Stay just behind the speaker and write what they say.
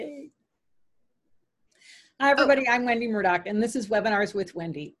Hi, Oh, everybody. I'm Wendy Murdoch, and this is Webinars with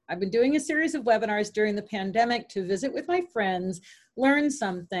Wendy. I've been doing a series of webinars during the pandemic to visit with my friends, learn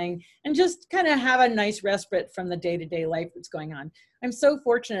something, and just kind of have a nice respite from the day-to-day life that's going on. I'm so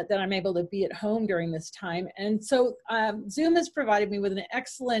fortunate that I'm able to be at home during this time. And so Zoom has provided me with an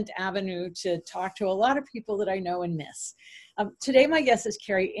excellent avenue to talk to a lot of people that I know and miss. Today, my guest is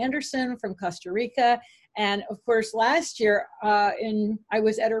Carrie Anderson from Costa Rica. And of course, last year, I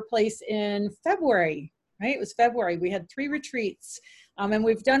was at her place in February. Right? It was February. We had 3 retreats, and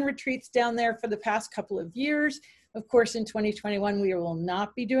we've done retreats down there for the past couple of years. Of course, in 2021, we will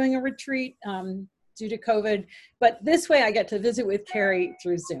not be doing a retreat due to COVID, but this way I get to visit with Carrie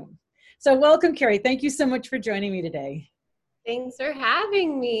through Zoom. So welcome, Carrie. Thank you so much for joining me today. thanks for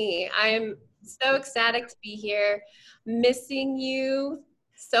having me. I'm so ecstatic to be here, missing you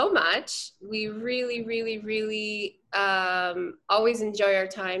so much. We really always enjoy our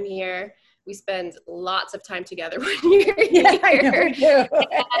time here. We spend lots of time together when you're Yeah, here. I know we do.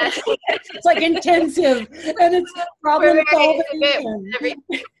 It's like intensive, and it's problem solving.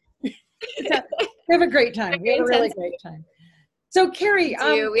 We have a great time. We have a really great time. So Carrie,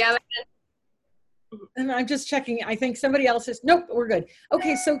 and I'm just checking. I think somebody else is. Nope, we're good.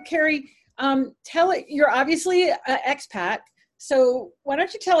 Okay, so Carrie, you're obviously an expat. So why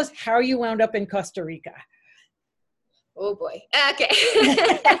don't you tell us how you wound up in Costa Rica? Oh boy. Okay.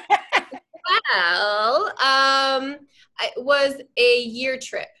 Well, it was a year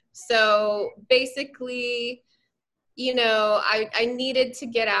trip. So basically, I needed to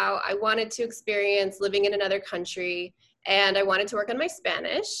get out. I wanted to experience living in another country, and I wanted to work on my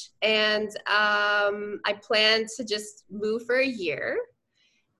Spanish. And I planned to just move for a year.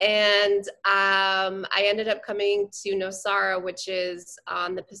 And I ended up coming to Nosara, which is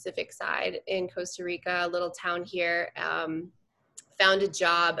on the Pacific side in Costa Rica, a little town here. Found a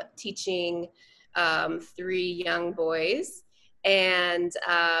job teaching 3 young boys. And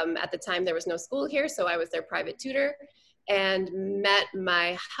at the time there was no school here, so I was their private tutor, and met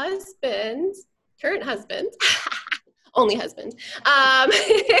my husband, current husband, only husband. And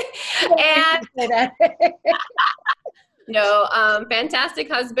no,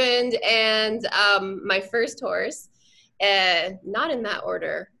 fantastic husband, and my first horse, not in that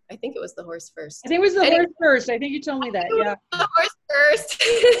order. I think it was the horse first. I think it was the horse first. I think you told me that. Yeah. The horse first.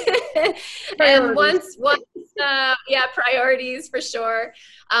 And once, priorities for sure.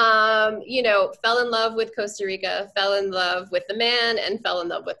 Fell in love with Costa Rica, fell in love with the man, and fell in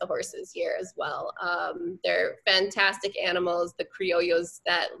love with the horses here as well. They're fantastic animals, the criollos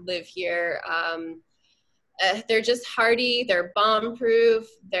that live here. They're just hardy, they're bomb-proof,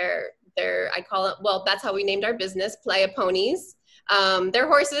 I call it, well, that's how we named our business, Playa Ponies. They're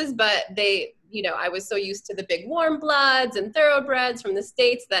horses, but I was so used to the big warm bloods and thoroughbreds from the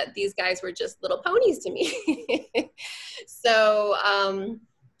States that these guys were just little ponies to me. So,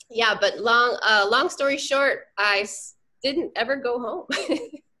 but long story short, I didn't ever go home.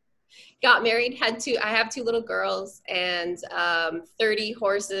 Got married, I have 2 little girls, and 30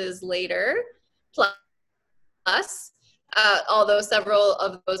 horses later, plus, although several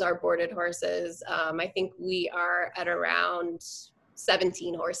of those are boarded horses, I think we are at around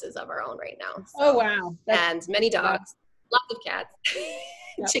 17 horses of our own right now. So, oh, wow. And many dogs, lots of cats,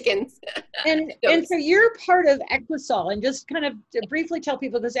 chickens. And so you're part of Equisol, and just kind of to briefly tell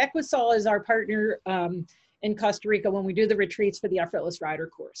people, because Equisol is our partner in Costa Rica when we do the retreats for the Effortless Rider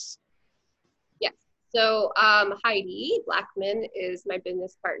course. Yes. So Heidi Blackman is my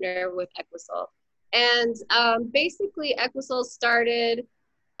business partner with Equisol. And basically Equisol started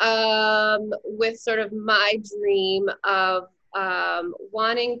with sort of my dream of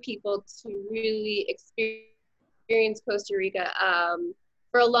wanting people to really experience Costa Rica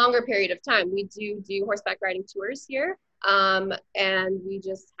for a longer period of time. We do horseback riding tours here, and we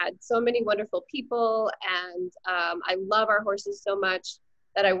just had so many wonderful people, and I love our horses so much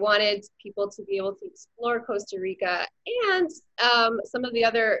that I wanted people to be able to explore Costa Rica and some of the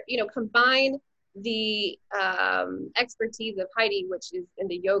other, combine the expertise of Heidi, which is in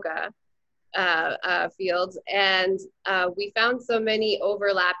the yoga field, and we found so many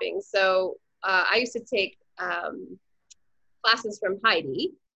overlapping. So I used to take classes from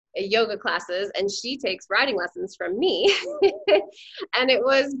Heidi, yoga classes, and she takes riding lessons from me. And it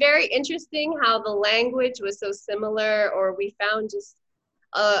was very interesting how the language was so similar, or we found just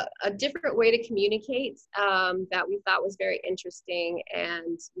a different way to communicate that we thought was very interesting.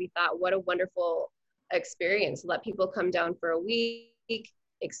 And we thought, what a wonderful experience. Let people come down for a week,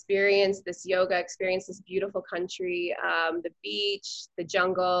 experience this yoga, experience this beautiful country, the beach, the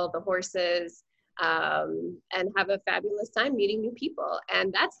jungle, the horses. and have a fabulous time meeting new people.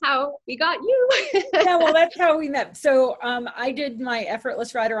 And that's how we got you. Yeah, well, that's how we met. So I did my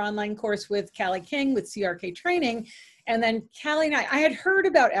Effortless Rider online course with Callie King with CRK Training. And then Callie and I had heard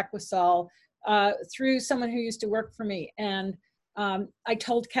about Equisol through someone who used to work for me. And I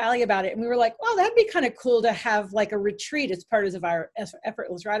told Callie about it, and we were like, well, that'd be kind of cool to have like a retreat as part of our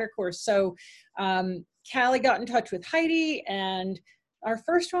Effortless Rider course. So Callie got in touch with Heidi, and our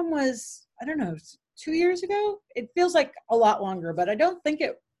first one was, I don't know, 2 years ago. It feels like a lot longer, but I think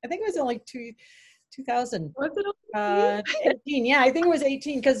it was only 2000. Was it 18? Yeah, I think it was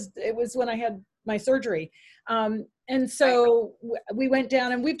 18 because it was when I had my surgery. And so we went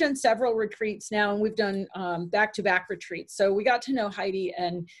down, and we've done several retreats now, and we've done back-to-back retreats. So we got to know Heidi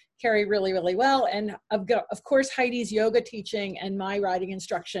and Carrie really, really well. And of course, Heidi's yoga teaching and my riding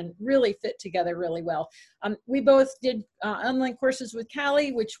instruction really fit together really well. We both did online courses with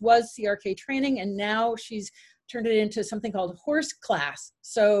Callie, which was CRK Training, and now she's turned it into something called Horse Class.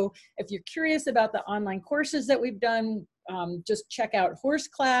 So if you're curious about the online courses that we've done, just check out Horse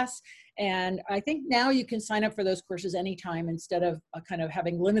Class. And I think now you can sign up for those courses anytime instead of kind of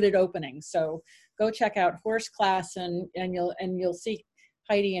having limited openings. So go check out Horse Class, and you'll see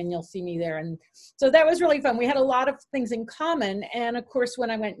Heidi, and you'll see me there. And so that was really fun. We had a lot of things in common. And of course, when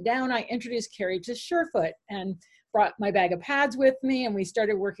I went down, I introduced Carrie to Surefoot and brought my bag of pads with me, and we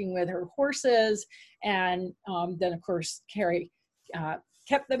started working with her horses. And then of course, Carrie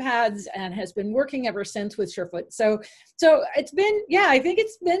kept the pads and has been working ever since with Surefoot. So it's been, yeah, I think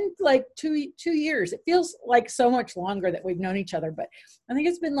it's been like two years. It feels like so much longer that we've known each other, but I think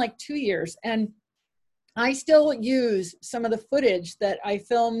it's been like 2 years. And I still use some of the footage that I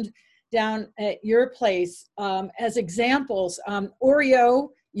filmed down at your place as examples. Oreo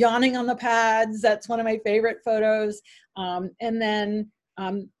yawning on the pads, that's one of my favorite photos. And then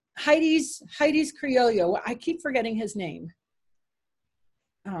Heidi's Criollo, I keep forgetting his name.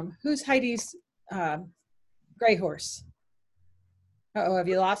 Who's Heidi's gray horse? Uh-oh, have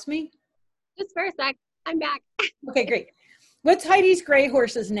you lost me? Just for a sec, I'm back. Okay, great. What's Heidi's gray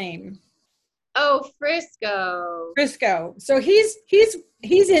horse's name? Oh, Frisco. Frisco. So he's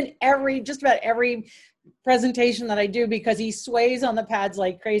in just about every presentation that I do because he sways on the pads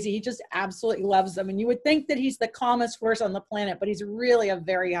like crazy. He just absolutely loves them. And you would think that he's the calmest horse on the planet, but he's really a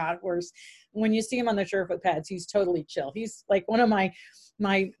very hot horse. When you see him on the Surefoot pads, he's totally chill. He's like one of my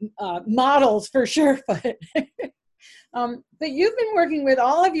models for Surefoot. But you've been working with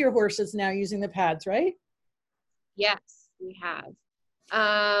all of your horses now using the pads, right? Yes, we have.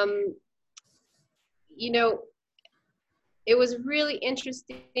 You know, it was really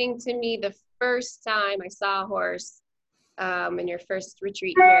interesting to me the first time I saw a horse in your first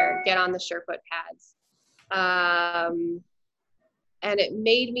retreat here get on the Surefoot pads. And it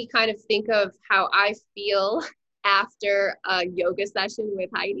made me kind of think of how I feel after a yoga session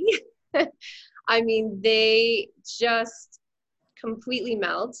with Heidi. I mean, they just completely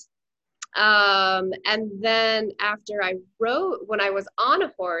melt. And then after when I was on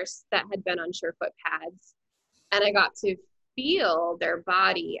a horse that had been on Surefoot pads, and I got to feel their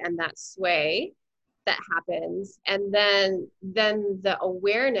body and that sway that happens, and then the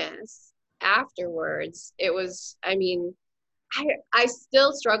awareness afterwards, it was, I mean, I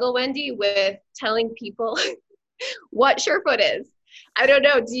still struggle, Wendy, with telling people what Surefoot is. I don't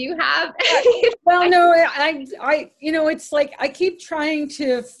know. Do you have? Well, no, I, it's like, I keep trying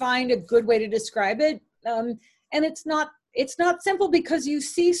to find a good way to describe it. And it's not simple because you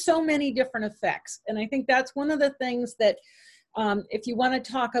see so many different effects. And I think that's one of the things that, if you want to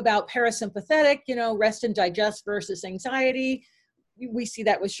talk about parasympathetic, rest and digest versus anxiety, we see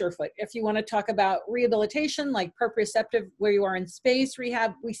that with Surefoot. If you want to talk about rehabilitation, like proprioceptive, where you are in space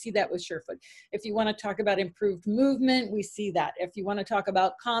rehab, we see that with Surefoot. If you want to talk about improved movement, we see that. If you want to talk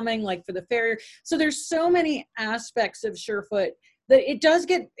about calming, like for the farrier. So there's so many aspects of Surefoot that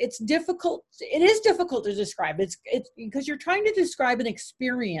it's difficult. It is difficult to describe. It's because you're trying to describe an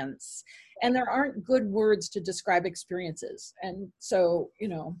experience, and there aren't good words to describe experiences. And so,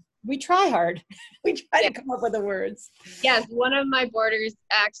 we try hard. We try to come up with the words. Yes, one of my boarders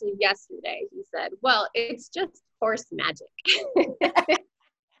actually yesterday, he said, well, it's just horse magic.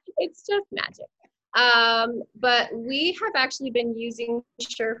 It's just magic. But we have actually been using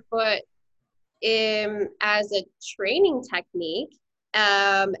Surefoot as a training technique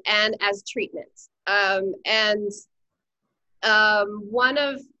and as treatments. One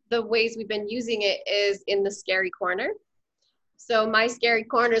of the ways we've been using it is in the scary corner. So my scary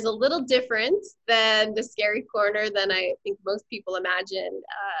corner is a little different than the scary corner than I think most people imagine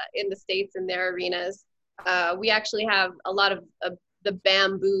in the States in their arenas. We actually have a lot of the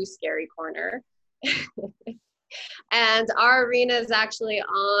bamboo scary corner. And our arena is actually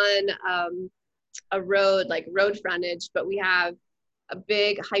on a road, like road frontage, but we have a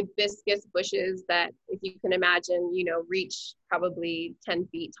big hibiscus bushes that, if you can imagine, reach probably 10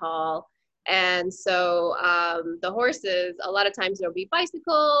 feet tall. And so the horses, a lot of times there'll be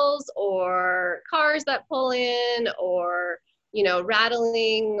bicycles or cars that pull in, or,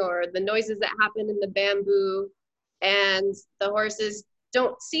 rattling, or the noises that happen in the bamboo. And the horses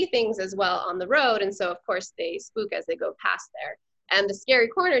don't see things as well on the road. And so, of course, they spook as they go past there. And the scary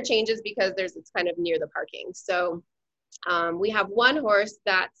corner changes because it's kind of near the parking. So we have one horse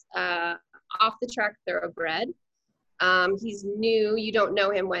that's off the track thoroughbred. He's new. You don't know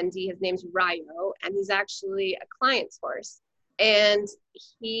him, Wendy. His name's Ryo, and he's actually a client's horse. And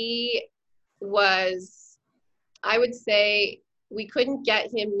he was, I would say, we couldn't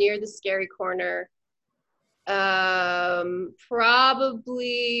get him near the scary corner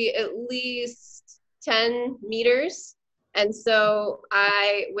probably at least 10 meters. And so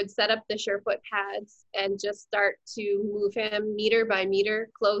I would set up the Surefoot pads and just start to move him meter by meter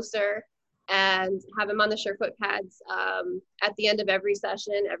closer, and have him on the Surefoot pads at the end of every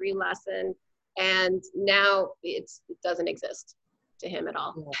session, every lesson. And now it doesn't exist to him at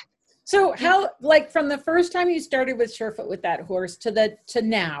all. So how, like, from the first time you started with Surefoot with that horse to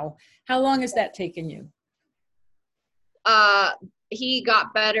now, how long has that taken you? He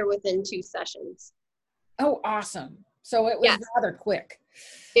got better within 2 sessions. Oh, awesome. So it was rather quick.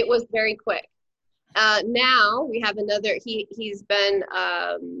 It was very quick. Now we have another, he's been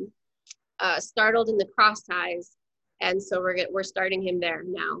startled in the cross ties. And so we're starting him there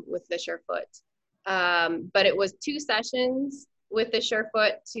now with the Surefoot. But it was 2 sessions with the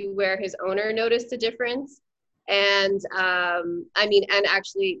Surefoot to where his owner noticed a difference. And and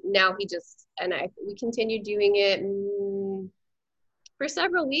actually now we continued doing it for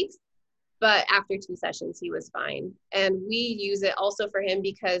several weeks, but after 2 sessions, he was fine. And we use it also for him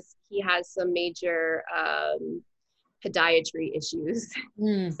because he has some major podiatry issues.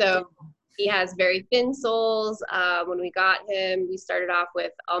 So he has very thin soles. When we got him, we started off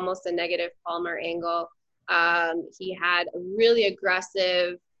with almost a negative palmar angle. He had a really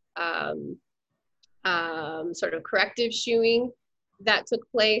aggressive sort of corrective shoeing that took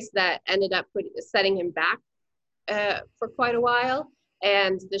place that ended up setting him back for quite a while.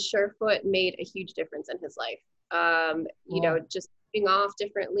 And the Surefoot made a huge difference in his life. Just moving off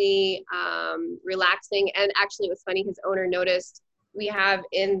differently, relaxing. And actually, it was funny, his owner noticed we have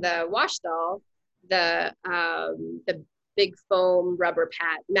in the wash stall the big foam rubber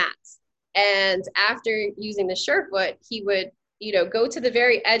pad mats. And after using the Surefoot, he would, go to the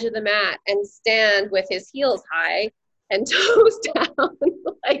very edge of the mat and stand with his heels high and toes down.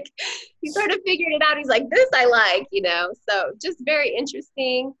 Like, he sort of figured it out. He's like, this I like, so just very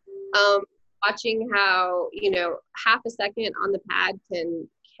interesting. Watching how, half a second on the pad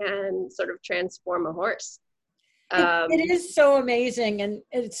can sort of transform a horse. It is so amazing. And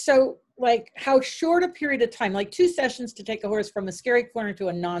it's so, like, how short a period of time, like 2 sessions to take a horse from a scary corner to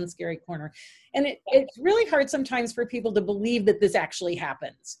a non-scary corner. And it's really hard sometimes for people to believe that this actually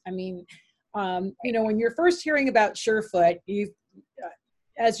happens. I mean, when you're first hearing about Surefoot,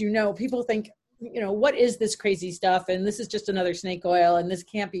 as you know, people think, what is this crazy stuff? And this is just another snake oil, and this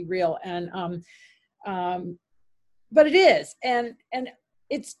can't be real. And, but it is. And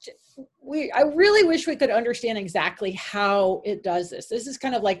I really wish we could understand exactly how it does this. This is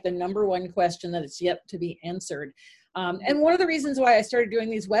kind of like the number one question that is yet to be answered. And one of the reasons why I started doing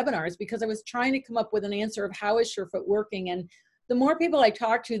these webinars, because I was trying to come up with an answer of how is Surefoot working. And the more people I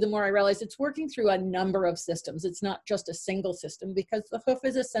talk to, the more I realize it's working through a number of systems. It's not just a single system, because the hoof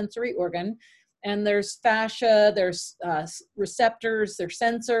is a sensory organ, and there's fascia, there's receptors, there's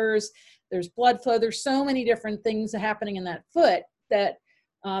sensors, there's blood flow. There's so many different things happening in that foot that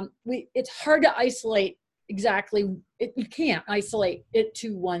it's hard to isolate exactly. You can't isolate it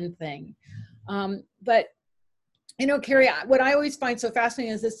to one thing. But Carrie, what I always find so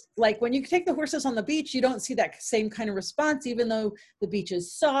fascinating is this, like, when you take the horses on the beach, you don't see that same kind of response, even though the beach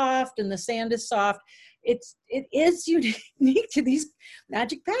is soft and the sand is soft. It is unique to these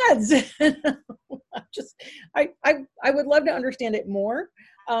magic pads. I would love to understand it more.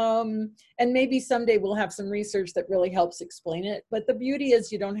 And maybe someday we'll have some research that really helps explain it. But the beauty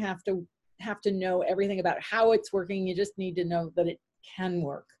is you don't have to know everything about how it's working. You just need to know that it can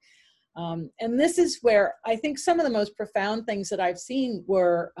work. And this is where I think some of the most profound things that I've seen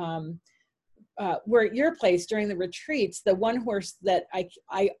were at your place during the retreats. The one horse that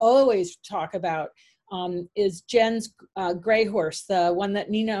I always talk about is Jen's gray horse, the one that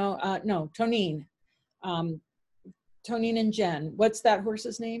Tonine and Jen. What's that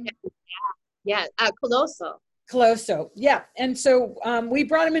horse's name? Yeah, Colosso. Colosso, yeah. And so we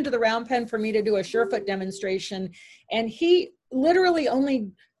brought him into the round pen for me to do a Surefoot demonstration, and he literally only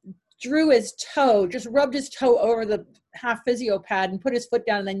drew his toe, just rubbed his toe over the half physio pad and put his foot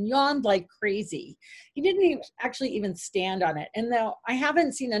down and then yawned like crazy. He didn't even actually even stand on it. And now I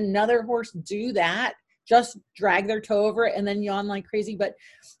haven't seen another horse do that, just drag their toe over it and then yawn like crazy. But,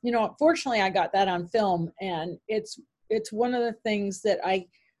 you know, fortunately I got that on film, and it's one of the things that I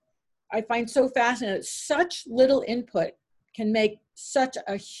find so fascinating. Such little input can make such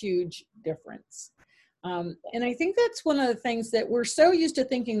a huge difference. And I think that's one of the things that we're so used to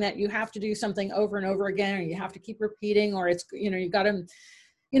thinking, that you have to do something over and over again, or you have to keep repeating, or it's, you know, you got to,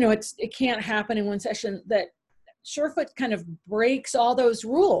 you know, it can't happen in one session. That Surefoot kind of breaks all those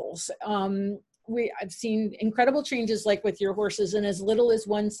rules. I've seen incredible changes, like with your horses, in as little as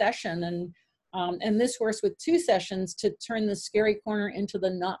one session, and this horse with 2 sessions to turn the scary corner into the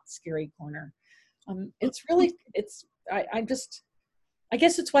not scary corner. It's really, I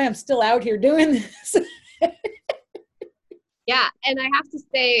guess it's why I'm still out here doing this. Yeah, and I have to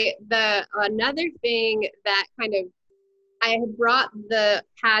say, another thing that kind of, I had brought the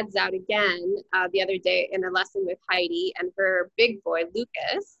pads out again the other day in a lesson with Heidi and her big boy,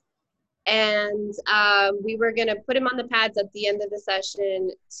 Lucas. And we were going to put him on the pads at the end of the session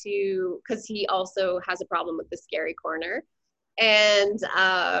because he also has a problem with the scary corner. And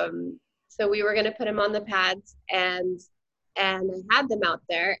so we were going to put him on the pads, and I had them out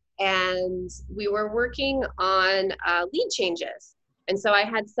there, and we were working on lead changes. And so I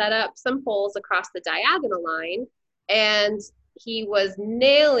had set up some poles across the diagonal line, and he was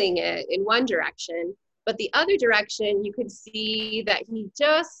nailing it in one direction, but the other direction, you could see that he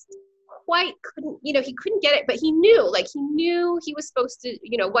just quite couldn't, you know, he couldn't get it, but he knew he was supposed to,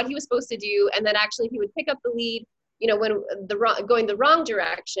 you know, what he was supposed to do. And then actually he would pick up the lead, you know, when going the wrong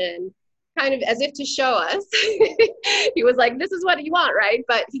direction, kind of as if to show us. He was like, this is what you want, right?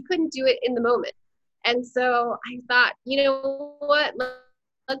 But he couldn't do it in the moment. And so I thought, you know what,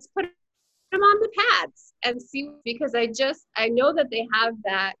 let's put him on the pads and see, because I know that they have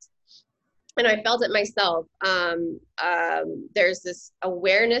that, and I felt it myself. There's this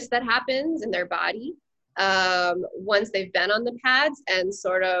awareness that happens in their body once they've been on the pads, and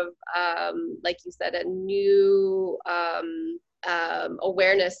sort of, like you said, a new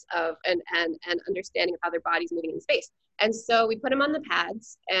awareness of and understanding of how their body's moving in space. And so we put him on the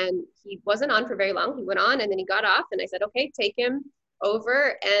pads, and he wasn't on for very long. He went on, and then he got off, and I said, okay, take him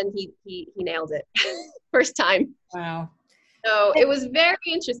over, and he nailed it first time. Wow. So it was very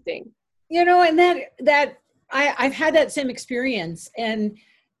interesting. You know, and I've had that same experience, and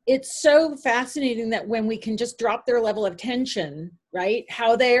it's so fascinating that when we can just drop their level of tension, right?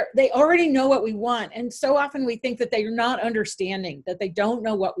 How they already know what we want. And so often we think that they're not understanding, that they don't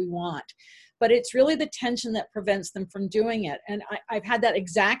know what we want, but it's really the tension that prevents them from doing it. And I've had that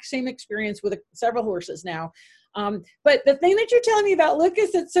exact same experience with several horses now. But the thing that you're telling me about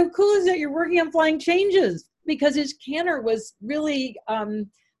Lucas that's so cool is that you're working on flying changes, because his canter was really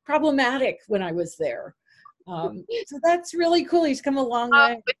problematic when I was there. So that's really cool. He's come a long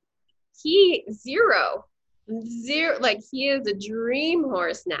way. Zero, like he is a dream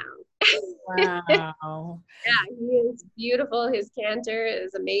horse now. Wow. Yeah, he is beautiful. His canter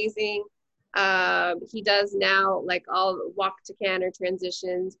is amazing. He does now like all walk to canter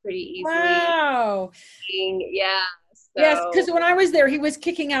transitions pretty easily. Wow. Yeah. So. Yes, because when I was there, he was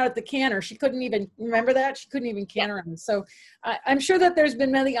kicking out at the canter. She couldn't even, remember that? She couldn't even canter him. So I'm sure that there's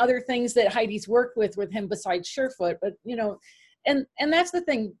been many other things that Heidi's worked with him besides Surefoot. But, you know, and that's the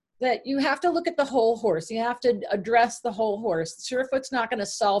thing, that you have to look at the whole horse. You have to address the whole horse. Surefoot's not going to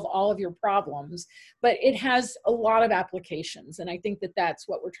solve all of your problems, but it has a lot of applications. And I think that that's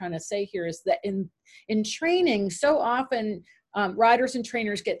what we're trying to say here, is that in training, so often riders and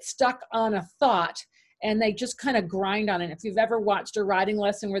trainers get stuck on a thought, and they just kind of grind on it. If you've ever watched a riding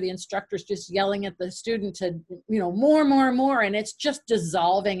lesson where the instructor's just yelling at the student to, you know, more, and it's just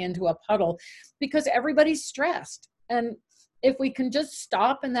dissolving into a puddle because everybody's stressed. And if we can just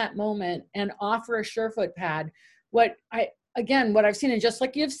stop in that moment and offer a Surefoot pad, what I've seen, and just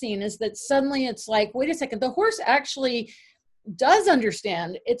like you've seen, is that suddenly it's like, wait a second, the horse actually does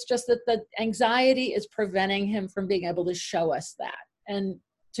understand. It's just that the anxiety is preventing him from being able to show us that. And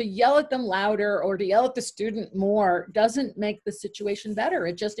to yell at them louder or to yell at the student more doesn't make the situation better.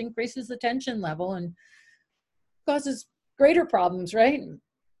 It just increases the tension level and causes greater problems, right?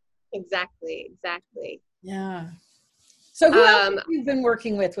 Exactly. Yeah. So who else have you been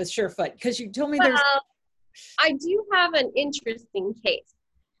working with Surefoot? Because you told me there's... I do have an interesting case.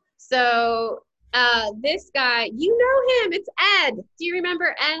 So this guy, you know him, it's Ed. Do you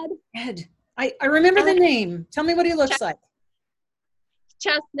remember Ed? Ed. I remember the name. Tell me what he looks like.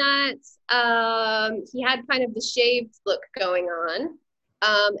 Chestnut. He had kind of the shaved look going on.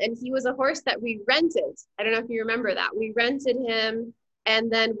 And he was a horse that we rented. I don't know if you remember that. We rented him,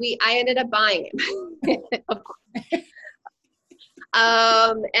 and then I ended up buying him. Of course.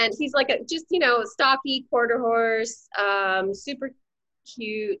 And he's like just, you know, stocky quarter horse, super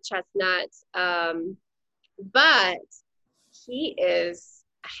cute chestnut. But he is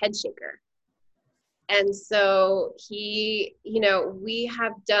a head shaker. And so he, you know, we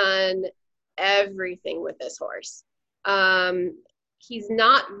have done everything with this horse. He's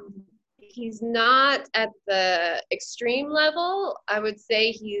not at the extreme level. I would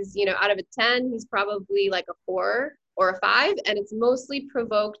say he's, you know, out of a 10, he's probably like a 4 or a 5. And it's mostly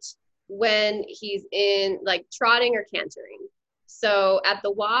provoked when he's in like trotting or cantering. So at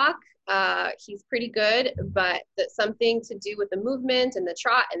the walk, he's pretty good, but that's something to do with the movement and the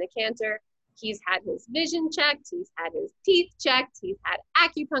trot and the canter. He's had his vision checked. He's had his teeth checked. He's had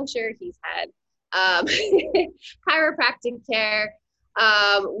acupuncture. He's had chiropractic care.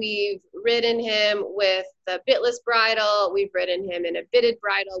 We've ridden him with the bitless bridle. We've ridden him in a bitted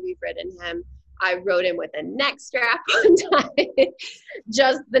bridle. We've ridden him. I rode him with a neck strap one time,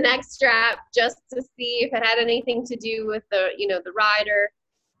 just the neck strap, just to see if it had anything to do with the, you know, the rider.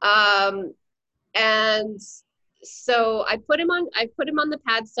 And so I put him on the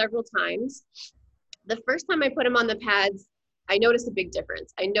pads several times. The first time I put him on the pads, I noticed a big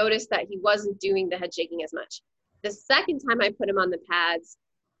difference. I noticed that he wasn't doing the head shaking as much. The second time I put him on the pads,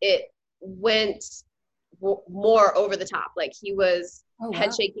 it went more over the top. Like he was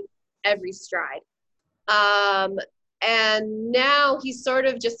head shaking every stride. And now he's sort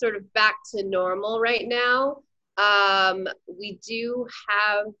of back to normal right now. We do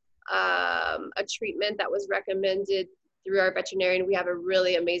have a treatment that was recommended through our veterinarian. We have a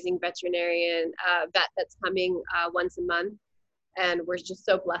really amazing veterinarian vet that's coming once a month, and we're just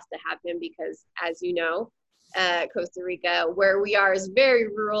so blessed to have him because, as you know, Costa Rica, where we are, is very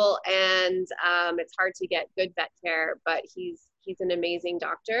rural, and it's hard to get good vet care, but he's an amazing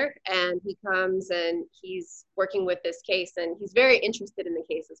doctor, and he comes and he's working with this case, and he's very interested in the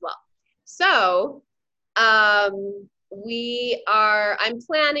case as well. So I'm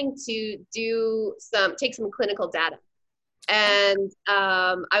planning to take some clinical data, and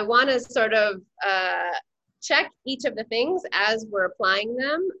I want to sort of check each of the things as we're applying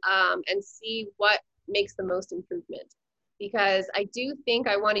them, and see what makes the most improvement, because I do think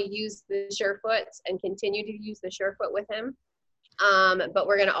I want to use the Surefoot and continue to use the Surefoot with him. But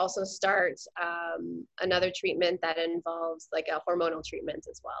we're going to also start another treatment that involves like a hormonal treatment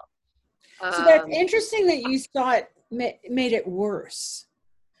as well. So that's interesting that you saw it made it worse.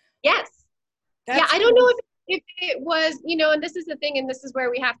 Yes. Yeah, I don't know if it was, you know, and this is the thing, and this is where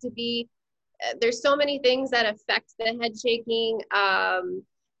we have to be, there's so many things that affect the head shaking.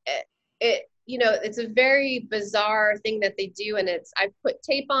 You know, it's a very bizarre thing that they do, and I've put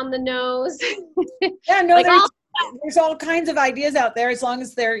tape on the nose. Yeah, no, like there's all kinds of ideas out there, as long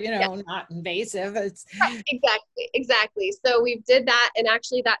as they're, you know, not invasive. It's right, exactly. So we did that, and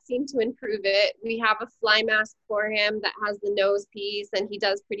actually that seemed to improve it. We have a fly mask for him that has the nose piece, and he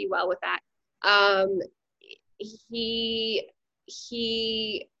does pretty well with that. He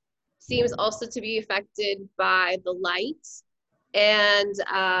seems also to be affected by the light, and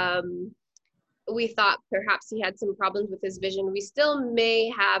we thought perhaps he had some problems with his vision. We still may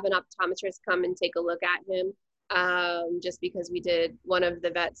have an optometrist come and take a look at him, just because one of the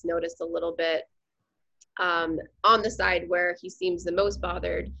vets noticed a little bit on the side where he seems the most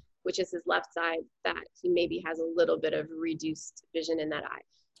bothered, which is his left side, that he maybe has a little bit of reduced vision in that eye.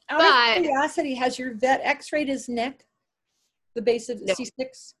 Out of curiosity, has your vet x-rayed his neck, the base of No.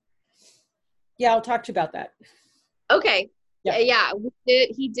 C6? Yeah, I'll talk to you about that. Okay. Yeah,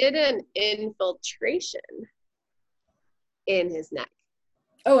 he did an infiltration in his neck.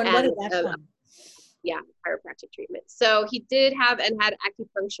 Oh, and what did that from? Yeah, chiropractic treatment. So he did have and had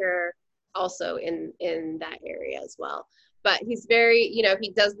acupuncture also in that area as well. But he's very, you know, he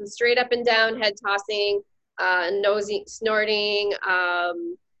does the straight up and down head tossing, nosing, snorting,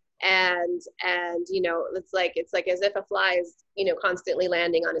 and you know, it's like as if a fly is, you know, constantly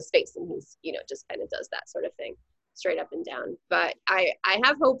landing on his face, and he's, you know, just kind of does that sort of thing, straight up and down. But I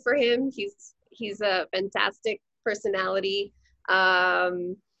have hope for him. He's a fantastic personality,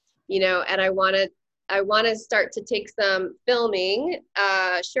 you know, and I want to start to take some filming,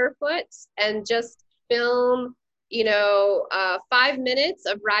 Surefoot, and just film, you know, 5 minutes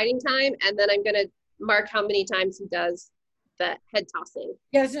of riding time, and then I'm gonna mark how many times he does the head tossing.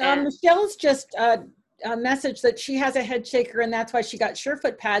 Yes, Michelle's just a message that she has a head shaker, and that's why she got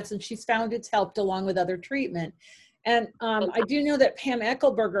Surefoot pads, and she's found it's helped along with other treatment. And I do know that Pam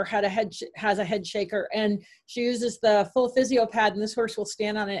Eckelberger has a head shaker, and she uses the full physio pad, and this horse will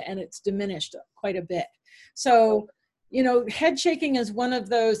stand on it, and it's diminished quite a bit. So, you know, head shaking is one of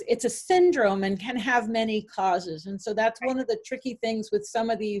those, it's a syndrome and can have many causes. And so that's one of the tricky things with some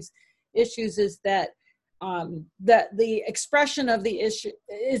of these issues, is that that the expression of the issue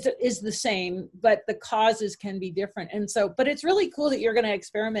is the same, but the causes can be different. And so, but it's really cool that you're going to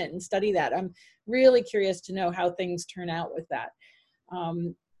experiment and study that. I'm really curious to know how things turn out with that.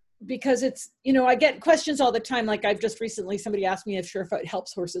 Because it's, you know, I get questions all the time. Like I've just recently, somebody asked me if Surefoot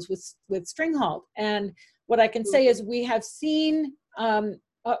helps horses with string halt. And what I can say is we have seen, I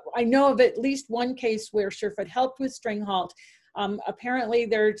know of at least one case where Surefoot helped with string halt. Apparently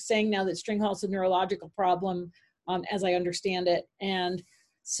they're saying now that string halt's a neurological problem, as I understand it. And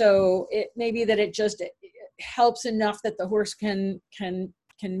so it may be that it just helps enough that the horse can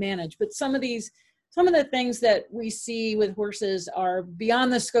manage. But some of the things that we see with horses are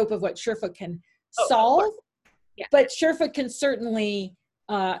beyond the scope of what Surefoot can solve. Yeah. But Surefoot can certainly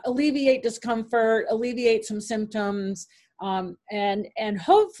alleviate discomfort, alleviate some symptoms, and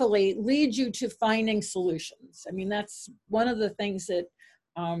hopefully lead you to finding solutions. I mean, that's one of the things that,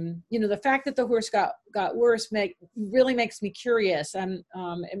 you know, the fact that the horse got worse really makes me curious. And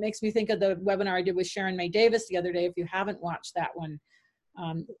it makes me think of the webinar I did with Sharon May Davis the other day. If you haven't watched that one,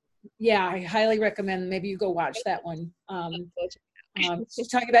 yeah, I highly recommend maybe you go watch that one. She's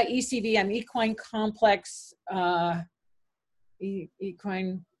talking about ECVM, equine complex,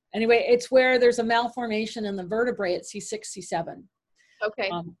 equine. Anyway, it's where there's a malformation in the vertebrae at C6, C7. Okay.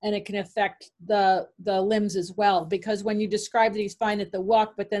 And it can affect the limbs as well, because when you describe that he's fine at the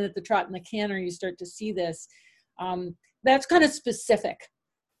walk, but then at the trot and the canter, you start to see this. That's kind of specific.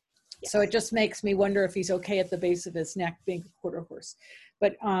 Yes. So it just makes me wonder if he's okay at the base of his neck, being a quarter horse.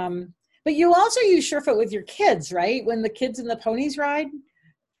 But you also use Surefoot with your kids, right? When the kids and the ponies ride?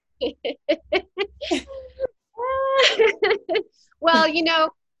 Well, you know,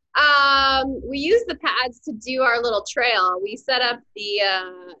 we use the pads to do our little trail. We set up the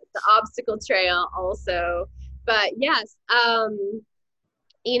obstacle trail also. But yes,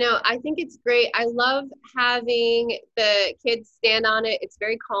 you know, I think it's great. I love having the kids stand on it. It's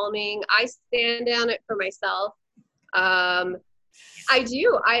very calming. I stand on it for myself. I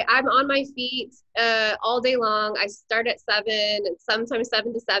do. I'm on my feet all day long. I start at 7 and sometimes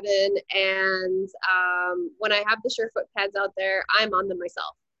 7 to 7. And when I have the Surefoot pads out there, I'm on them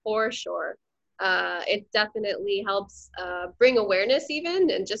myself for sure. It definitely helps bring awareness even,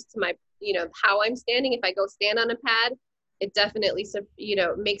 and just to my, you know, how I'm standing. If I go stand on a pad, it definitely, you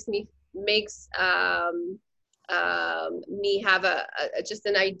know, makes me have just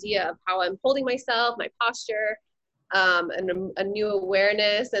an idea of how I'm holding myself, my posture. And a new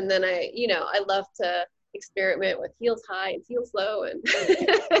awareness. And then I love to experiment with heels high and heels low and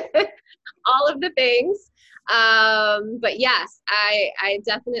all of the things. But yes, I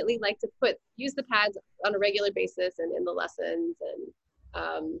definitely like to use the pads on a regular basis and in the lessons.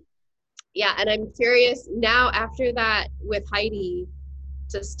 And yeah, and I'm curious now after that with Heidi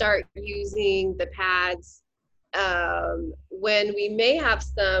to start using the pads when we may have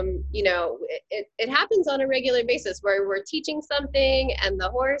some, you know, it happens on a regular basis where we're teaching something and the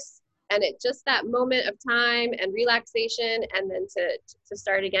horse, and it just that moment of time and relaxation, and then to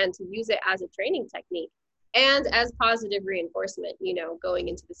start again to use it as a training technique and as positive reinforcement, you know, going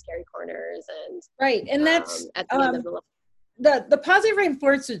into the scary corners and right. And that's at the end of the level. The positive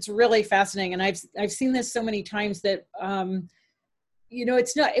reinforcement's really fascinating, and I've seen this so many times that you know,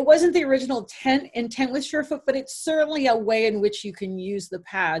 it wasn't the original intent with Surefoot, but it's certainly a way in which you can use the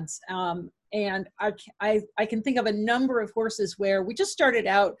pads. And I can think of a number of horses where we just started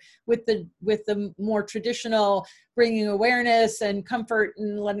out with the more traditional bringing awareness and comfort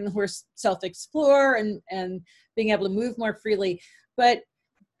and letting the horse self-explore and being able to move more freely. But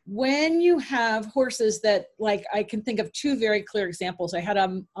when you have horses that, like, I can think of two very clear examples. I had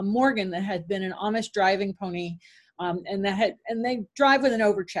a Morgan that had been an Amish driving pony. And they drive with an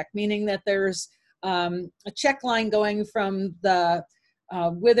overcheck, meaning that there's a check line going from the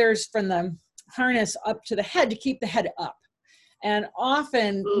withers from the harness up to the head to keep the head up. And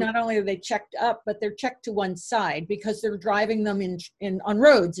often, not only are they checked up, but they're checked to one side because they're driving them on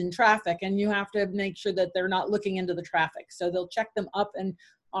roads in traffic, and you have to make sure that they're not looking into the traffic. So they'll check them up and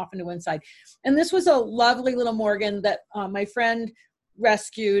off into one side. And this was a lovely little Morgan that my friend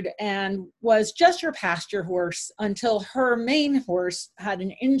rescued and was just her pasture horse until her main horse had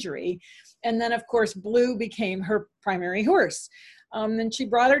an injury. And then of course Blue became her primary horse. And she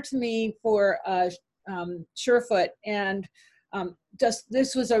brought her to me for Surefoot, and just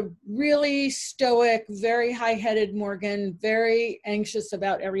this was a really stoic, very high-headed Morgan, very anxious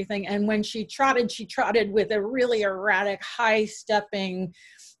about everything. And when she trotted with a really erratic, high-stepping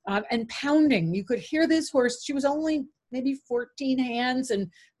and pounding. You could hear this horse. She was only maybe 14 hands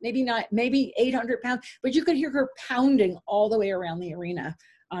and maybe 800 pounds, but you could hear her pounding all the way around the arena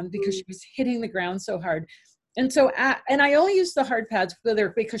because she was hitting the ground so hard. And so, and I only used the hard pads with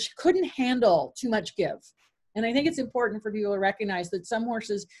her because she couldn't handle too much give. And I think it's important for people to recognize that some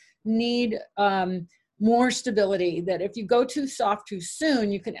horses need more stability, that if you go too soft too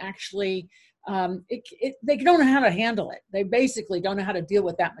soon, you can actually, they don't know how to handle it. They basically don't know how to deal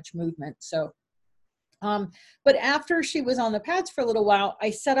with that much movement. So, but after she was on the pads for a little while, I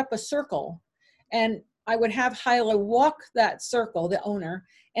set up a circle, and I would have Hyla walk that circle, the owner,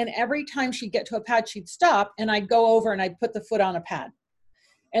 and every time she'd get to a pad, she'd stop, and I'd go over and I'd put the foot on a pad.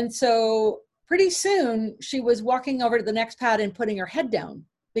 And so pretty soon she was walking over to the next pad and putting her head down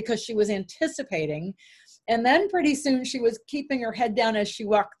because she was anticipating. And then pretty soon she was keeping her head down as she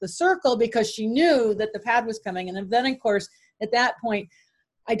walked the circle because she knew that the pad was coming. And then of course, at that point,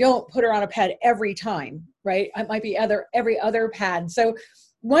 I don't put her on a pad every time, right? It might be every other pad. So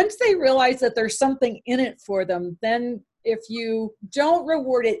once they realize that there's something in it for them, then if you don't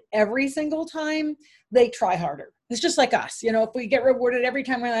reward it every single time, they try harder. It's just like us, if we get rewarded every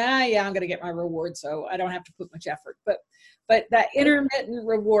time, we're like, yeah, I'm going to get my reward, so I don't have to put much effort. But that intermittent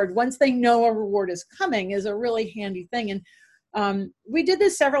reward, once they know a reward is coming, is a really handy thing. And we did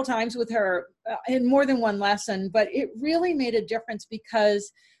this several times with her in more than one lesson, but it really made a difference because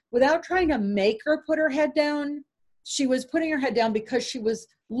without trying to make her put her head down, she was putting her head down because she was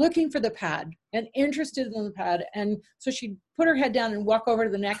looking for the pad and interested in the pad. And so she'd put her head down and walk over to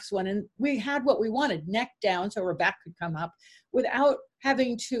the next one. And we had what we wanted, neck down, so her back could come up without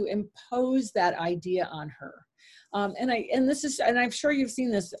having to impose that idea on her. And I'm sure you've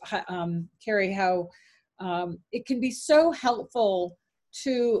seen this, Carrie, how it can be so helpful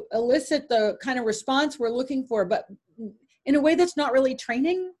to elicit the kind of response we're looking for, but in a way that's not really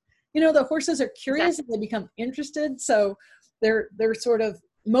training. The horses are curious and they become interested. So they're sort of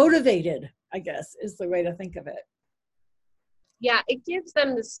motivated, I guess, is the way to think of it. Yeah, it gives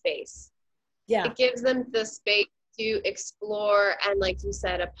them the space. Yeah. It gives them the space to explore, and like you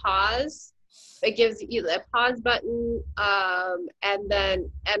said, a pause. It gives you a pause button. And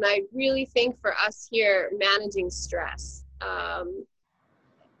I really think for us here, managing stress. I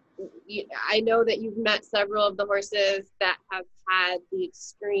know that you've met several of the horses that have had the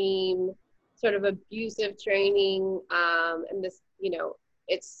extreme sort of abusive training. And this,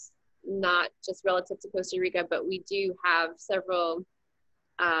 it's not just relative to Costa Rica, but we do have several,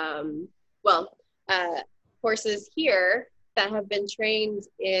 horses here that have been trained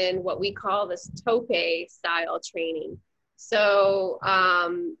in what we call this tope style training. So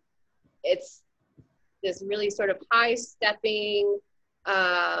it's this really sort of high stepping,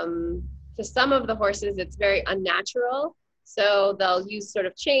 to some of the horses, it's very unnatural. So they'll use sort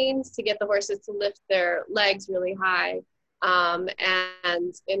of chains to get the horses to lift their legs really high.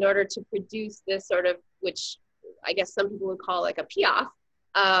 And in order to produce this sort of, which I guess some people would call like a piaffe,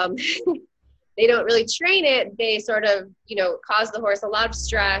 they don't really train it. They sort of, cause the horse a lot of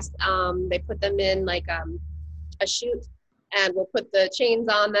stress. They put them in like a chute, and we'll put the chains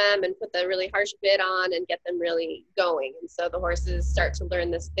on them and put the really harsh bit on and get them really going. And so the horses start to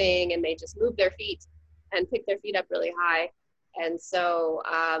learn this thing, and they just move their feet and pick their feet up really high. And so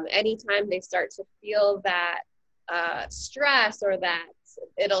anytime they start to feel that stress, or that,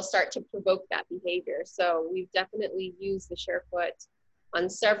 it'll start to provoke that behavior. So we've definitely used the Surefoot on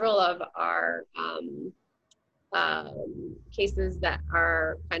several of our cases that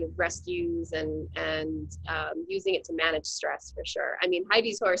are kind of rescues, and using it to manage stress for sure. I mean,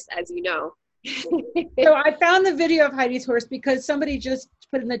 Heidi's horse, as you know. So I found the video of Heidi's horse because somebody just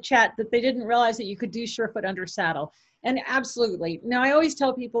put in the chat that they didn't realize that you could do Surefoot under saddle. And absolutely. Now, I always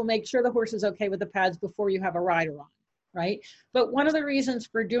tell people, make sure the horse is okay with the pads before you have a rider on, right? But one of the reasons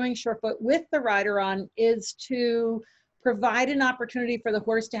for doing Surefoot with the rider on is to provide an opportunity for the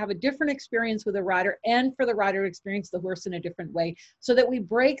horse to have a different experience with a rider, and for the rider to experience the horse in a different way, so that we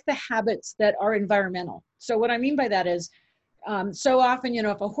break the habits that are environmental. So what I mean by that is, so often,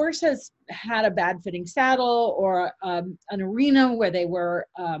 if a horse has had a bad fitting saddle, or an arena where they were,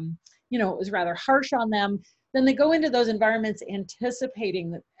 it was rather harsh on them, then they go into those environments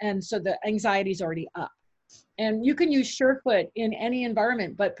anticipating that, and so the anxiety is already up. And you can use Surefoot in any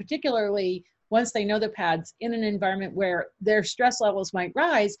environment, but particularly once they know the pads in an environment where their stress levels might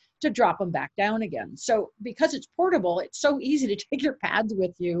rise, to drop them back down again. So because it's portable, it's so easy to take your pads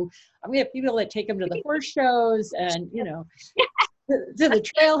with you. We have people that take them to the horse shows and, you know, to the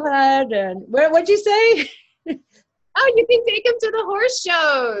trailhead. And what'd you say? Oh, you can take them to the horse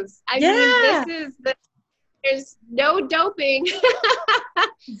shows. I Yeah. mean, there's no doping.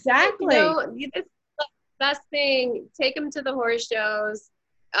 Exactly. No, this is the best thing. Take them to the horse shows.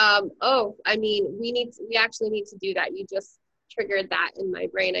 I mean, we actually need to do that. You just triggered that in my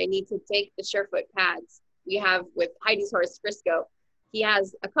brain. I need to take the Surefoot pads we have with Heidi's horse, Frisco. He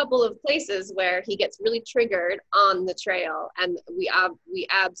has a couple of places where he gets really triggered on the trail, and we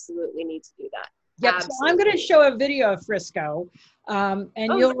absolutely need to do that. Yep. So I'm going to show a video of Frisco, and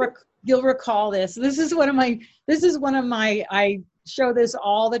you'll recall this. This is one of my. I show this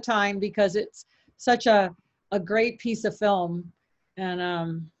all the time because it's such a great piece of film. And how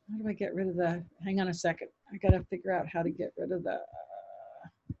do I get rid of the? Hang on a second. I got to figure out how to get rid of the.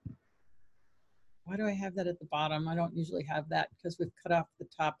 Why do I have that at the bottom? I don't usually have that because we've cut off the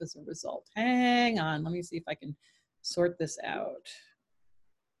top as a result. Hang on. Let me see if I can sort this out.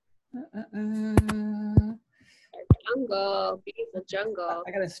 Jungle, beautiful jungle.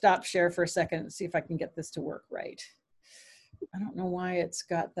 I gotta stop share for a second and see if I can get this to work right. I don't know why it's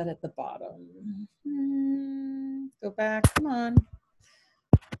got that at the bottom. Go back, come on.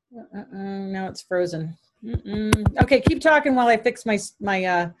 Now it's frozen. Okay, keep talking while I fix my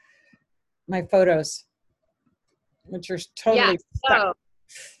photos, which are totally stuck.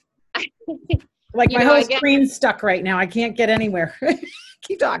 Like my whole screen's stuck right now. I can't get anywhere.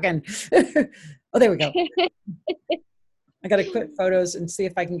 Keep talking. Oh, there we go. I got to quit photos and see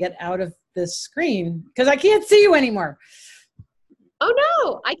if I can get out of this screen because I can't see you anymore. Oh,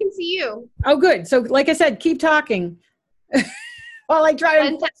 no, I can see you. Oh, good. So like I said, keep talking while I try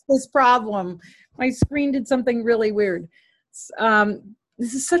to fix this problem. My screen did something really weird.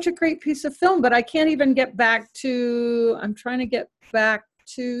 This is such a great piece of film, but I can't even get back to, I'm trying to get back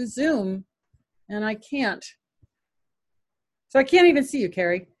to Zoom and I can't. So I can't even see you,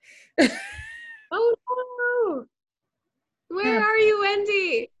 Carrie. Oh, no. Where are you,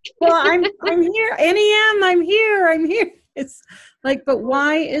 Wendy? Well, I'm here. NEM, I'm here. It's like, but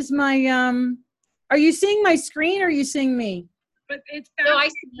why is my, are you seeing my screen or are you seeing me? But it's no, I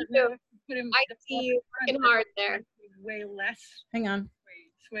see you. I see you working hard there. Way less. Hang on.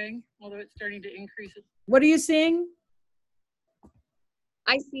 Swing, although it's starting to increase it. What are you seeing?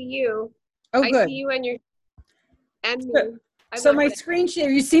 I see you. Oh, good. I see you and your, and me. So my screen share,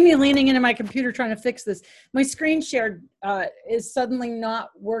 you see me leaning into my computer trying to fix this. My screen share is suddenly not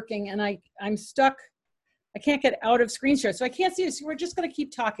working and I'm stuck. I can't get out of screen share. So I can't see you. So we're just going to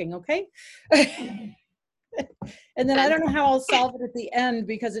keep talking, okay? And then I don't know how I'll solve it at the end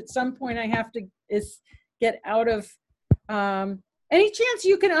because at some point I have to get out of, any chance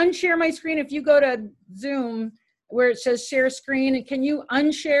you can unshare my screen if you go to Zoom where it says share screen, and can you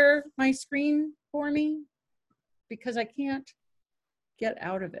unshare my screen for me? Because I can't get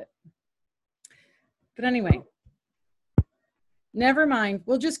out of it. But anyway, never mind.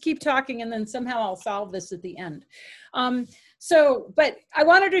 We'll just keep talking and then somehow I'll solve this at the end. But I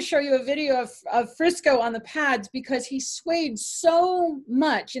wanted to show you a video of Frisco on the pads because he swayed so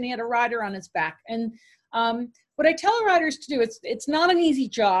much and he had a rider on his back. And what I tell riders to do, it's not an easy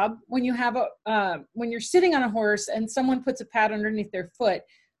job when you have when you're sitting on a horse and someone puts a pad underneath their foot.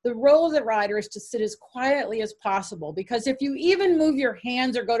 The role of the rider is to sit as quietly as possible because if you even move your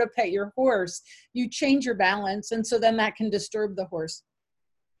hands or go to pet your horse, you change your balance, and so then that can disturb the horse.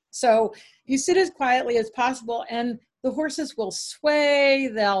 So you sit as quietly as possible, and the horses will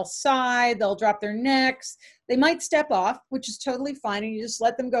sway, they'll sigh, they'll drop their necks, they might step off, which is totally fine, and you just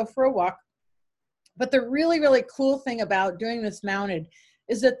let them go for a walk. But the really, really cool thing about doing this mounted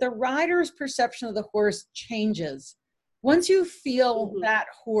is that the rider's perception of the horse changes. Once you feel that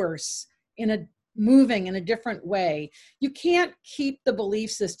horse moving in a different way, you can't keep the belief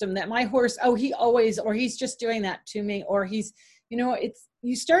system that my horse, oh, he always, or he's just doing that to me, or he's, you know,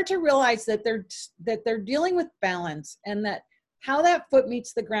 you start to realize that they're dealing with balance, and that how that foot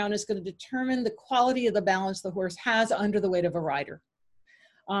meets the ground is going to determine the quality of the balance the horse has under the weight of a rider.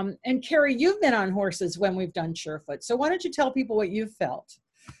 And Carrie, you've been on horses when we've done Surefoot. So why don't you tell people what you've felt?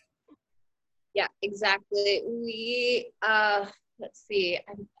 Yeah, exactly. We, let's see,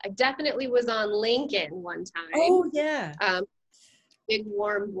 I definitely was on Lincoln one time. Oh, yeah. Big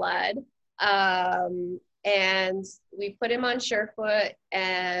warm blood. And we put him on Surefoot,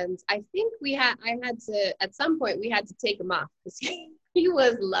 and I think at some point we had to take him off because he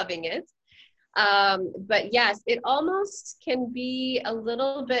was loving it. But yes, it almost can be a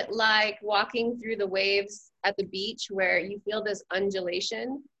little bit like walking through the waves at the beach where you feel this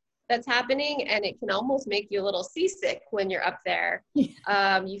undulation that's happening, and it can almost make you a little seasick when you're up there.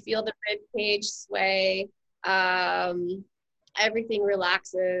 You feel the rib cage sway, everything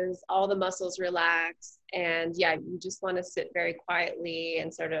relaxes, all the muscles relax, and yeah, you just want to sit very quietly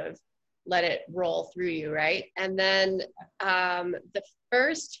and sort of let it roll through you, right? And then the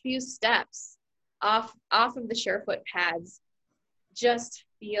first few steps off of the Surefoot pads just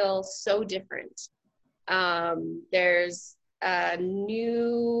feel so different. There's a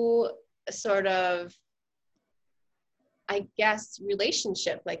new sort of, I guess,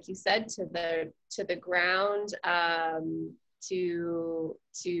 relationship, like you said, to the ground, to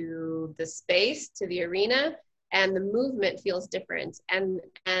the space, to the arena, and the movement feels different. And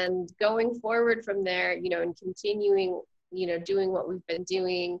going forward from there, you know, and continuing, you know, doing what we've been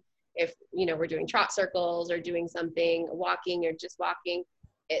doing, if, you know, we're doing trot circles or doing something, walking or just walking,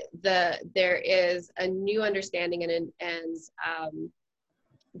 there is a new understanding, and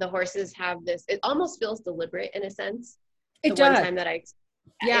the horses have this, it almost feels deliberate in a sense. It does. One time that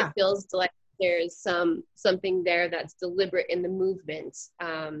it feels like there's something there that's deliberate in the movement.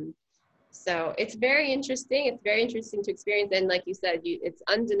 So it's very interesting. It's very interesting to experience. And like you said, it's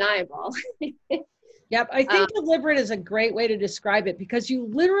undeniable. Yep. I think deliberate is a great way to describe it, because you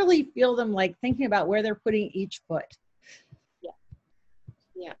literally feel them like thinking about where they're putting each foot. Yeah.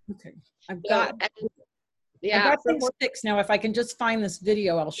 Yeah. Okay. I've got things fixed now. If I can just find this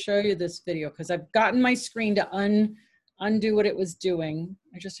video, I'll show you this video, because I've gotten my screen to undo what it was doing.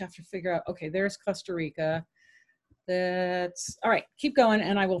 I just have to figure out, okay, there's Costa Rica. That's all right. Keep going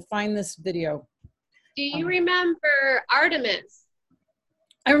and I will find this video. Do you remember Artemis?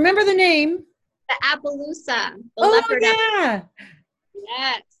 I remember the name. The Appaloosa. The leopard. Yeah.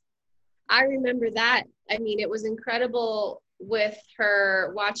 Yes. I remember that. I mean, it was incredible with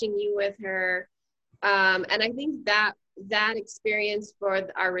her, watching you with her. And I think that experience for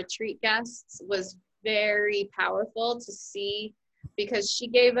our retreat guests was very powerful to see, because she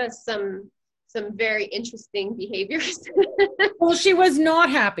gave us some very interesting behaviors. Well, she was not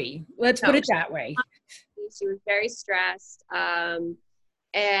happy. Let's put it that way. She was very stressed.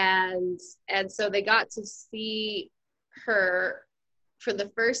 And so they got to see her for the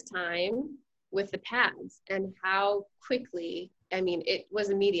first time with the pads, and how quickly, I mean, it was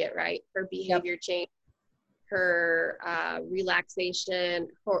immediate, right? Her behavior change, her relaxation,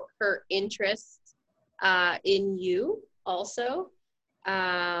 her interest in you also,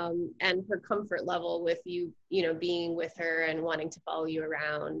 and her comfort level with you, you know, being with her and wanting to follow you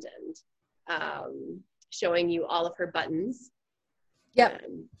around, and showing you all of her buttons. Yep.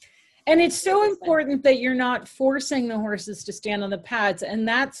 And it's so important that you're not forcing the horses to stand on the pads. And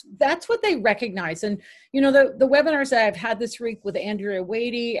that's what they recognize. And, you know, the webinars that I've had this week with Andrea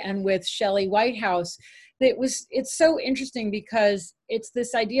Wadey and with Shelley Whitehouse, it's so interesting, because it's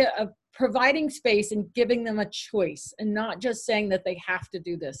this idea of providing space and giving them a choice, and not just saying that they have to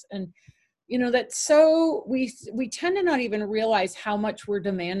do this. And, you know, that's so, we tend to not even realize how much we're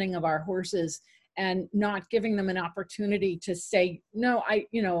demanding of our horses, and not giving them an opportunity to say, no,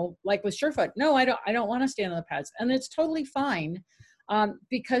 you know, like with Surefoot, no, I don't want to stand on the pads. And it's totally fine,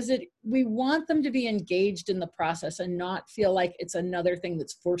 because we want them to be engaged in the process and not feel like it's another thing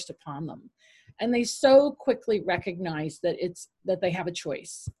that's forced upon them. And they so quickly recognize that they have a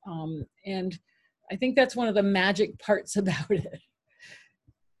choice. And I think that's one of the magic parts about it.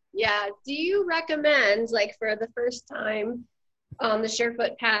 Yeah. Do you recommend, like, for the first time on the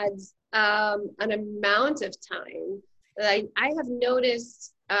Surefoot pads, an amount of time? That I have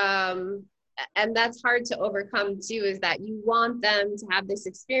noticed, and that's hard to overcome too, is that you want them to have this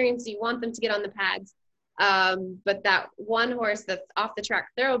experience, you want them to get on the pads, but that one horse that's off the track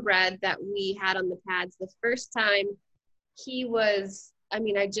thoroughbred that we had on the pads the first time, he was, I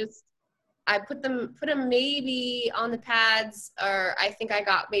mean, I put him maybe on the pads, or I think I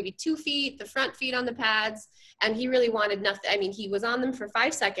got maybe 2 feet, the front feet on the pads, and he really wanted nothing. I mean, he was on them for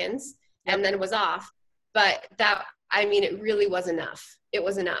 5 seconds and then was off, but that, I mean, it really was enough. It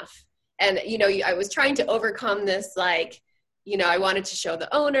was enough. And, you know, I was trying to overcome this, like, you know, I wanted to show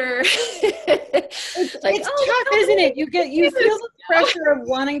the owner. It's tough, isn't it? You feel the pressure of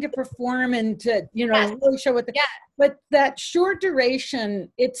wanting to perform and to, you know, really show what but that short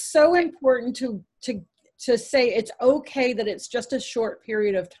duration, it's so important to say it's okay that it's just a short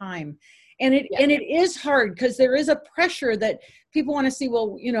period of time. And it is hard, because there is a pressure that people want to see,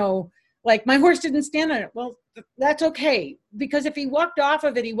 well, you know, like, my horse didn't stand on it. Well, that's okay, because if he walked off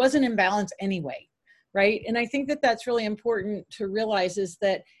of it, he wasn't in balance anyway. right? And I think that that's really important to realize, is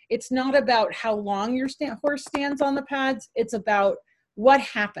that it's not about how long your horse stands on the pads. It's about what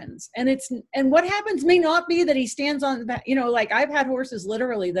happens. And what happens may not be that he stands on the, like I've had horses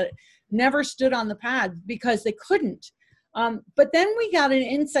literally that never stood on the pads because they couldn't. But then we got an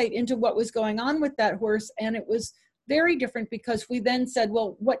insight into what was going on with that horse, and it was very different, because we then said,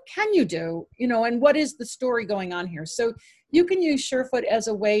 well, what can you do? And what is the story going on here? So you can use Surefoot as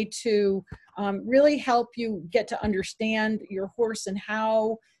a way to really help you get to understand your horse and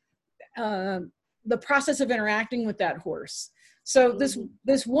how the process of interacting with that horse. So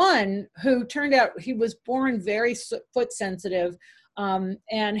this one who turned out, he was born very foot sensitive,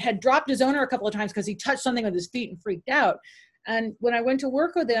 and had dropped his owner a couple of times because he touched something with his feet and freaked out. And when I went to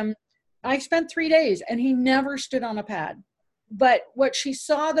work with him, I spent 3 days and he never stood on a pad. But what she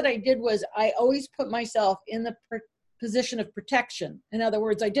saw that I did was I always put myself in the position of protection. In other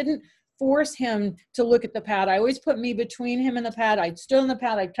words, I didn't force him to look at the pad. I always put me between him and the pad. I stood on the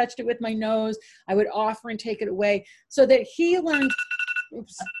pad. I touched it with my nose. I would offer and take it away, so that he learned,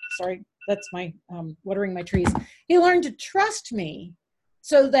 oops, sorry, that's my watering my trees. He learned to trust me,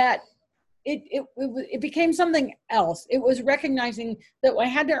 so that it became something else. It was recognizing that I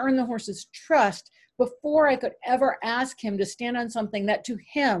had to earn the horse's trust before I could ever ask him to stand on something that to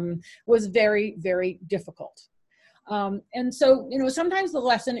him was very, very difficult. And so, sometimes the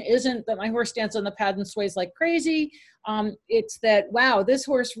lesson isn't that my horse stands on the pad and sways like crazy. It's that, wow, this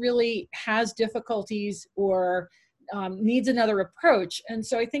horse really has difficulties or needs another approach. And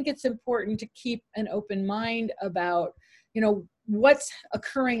so I think it's important to keep an open mind about, what's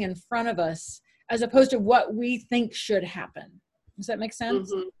occurring in front of us, as opposed to what we think should happen. Does that make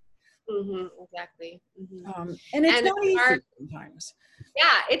sense? Exactly. And it's not easy sometimes.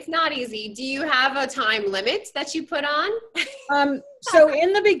 Yeah, it's not easy. Do you have a time limit that you put on? So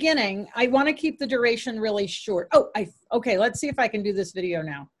in the beginning, I want to keep the duration really short. Okay, let's see if I can do this video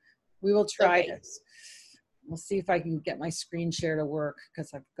now. We will try this. We'll see if I can get my screen share to work,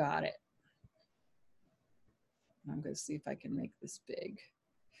 because I've got it. I'm going to see if I can make this big.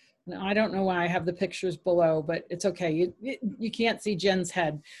 Now, I don't know why I have the pictures below, but it's okay. You can't see Jen's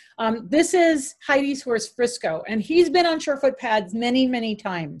head. This is Heidi's horse, Frisco, and he's been on Surefoot pads many, many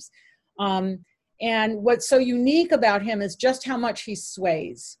times. And what's so unique about him is just how much he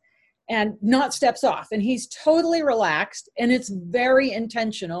sways and not steps off. And he's totally relaxed, and it's very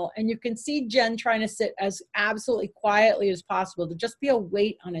intentional. And you can see Jen trying to sit as absolutely quietly as possible to just be a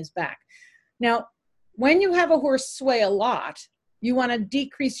weight on his back. Now, when you have a horse sway a lot, you want to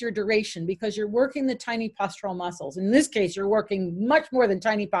decrease your duration, because you're working the tiny postural muscles. In this case, you're working much more than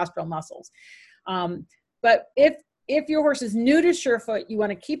tiny postural muscles. But if your horse is new to Surefoot, you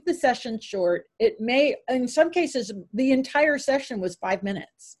want to keep the session short. It may, in some cases, the entire session was 5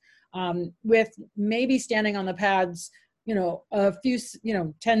 minutes, with maybe standing on the pads, a few,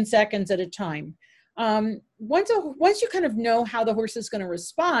 10 seconds at a time. Once you kind of know how the horse is going to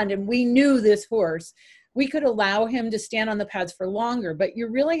respond, and we knew this horse, we could allow him to stand on the pads for longer. But you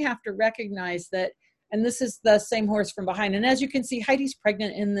really have to recognize that, and this is the same horse from behind. And as you can see, Heidi's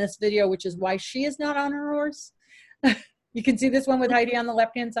pregnant in this video, which is why she is not on her horse. You can see this one with Heidi on the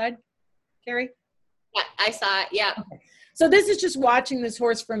left-hand side, Carrie? Yeah, I saw it, yeah. Okay. So this is just watching this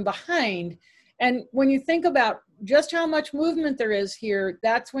horse from behind. And when you think about just how much movement there is here,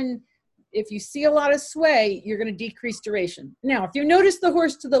 that's when, if you see a lot of sway, you're going to decrease duration. Now, if you notice the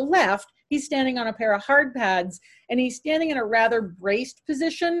horse to the left, he's standing on a pair of hard pads, and he's standing in a rather braced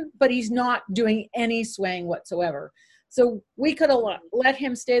position, but he's not doing any swaying whatsoever. So we could let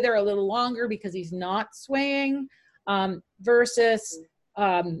him stay there a little longer because he's not swaying, versus,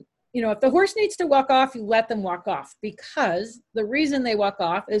 if the horse needs to walk off, you let them walk off, because the reason they walk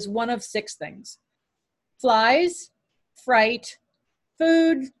off is one of 6 things: flies, fright,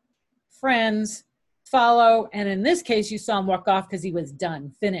 food, friends, follow, and in this case, you saw him walk off because he was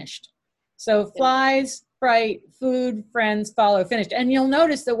done, finished. So flies, fright, food, friends, follow, finished. And you'll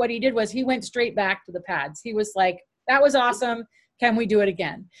notice that what he did was he went straight back to the pads. He was like, that was awesome. Can we do it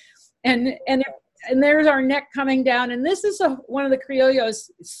again? And there's our neck coming down. And this is one of the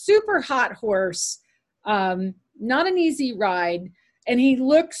Criollos, super hot horse, not an easy ride. And he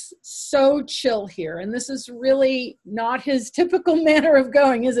looks so chill here. And this is really not his typical manner of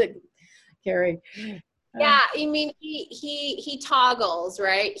going, is it, Carrie? Yeah, I mean, he toggles,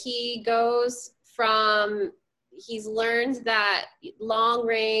 right? He goes from, he's learned that long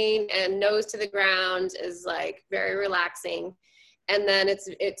rein and nose to the ground is like very relaxing. And then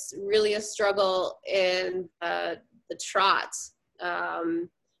it's really a struggle in the trot,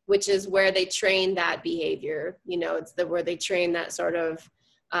 which is where they train that behavior. It's where they train that sort of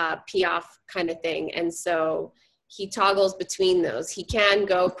pee off kind of thing. And so he toggles between those. He can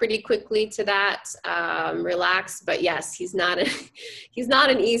go pretty quickly to that, relax, but yes, he's not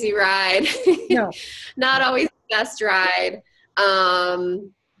an easy ride. No. Not always the best ride.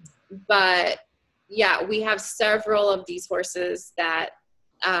 But yeah, we have several of these horses that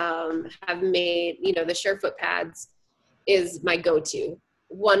have made, the Surefoot pads is my go-to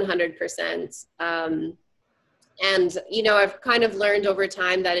 100%. And, I've kind of learned over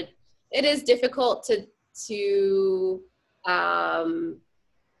time that it is difficult to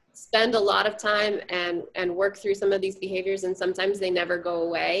spend a lot of time and work through some of these behaviors, and sometimes they never go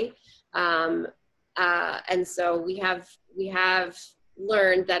away. And so we have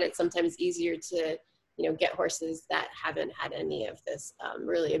learned that it's sometimes easier to, get horses that haven't had any of this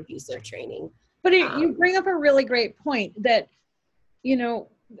really abusive training. But you bring up a really great point that,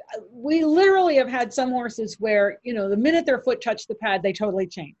 we literally have had some horses where, the minute their foot touched the pad, they totally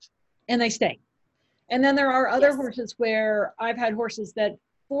change and they stay. And then there are other horses where I've had horses that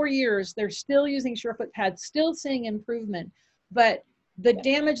 4 years, they're still using Surefoot pads, still seeing improvement, but the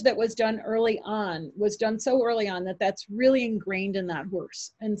damage that was done early on was done so early on that that's really ingrained in that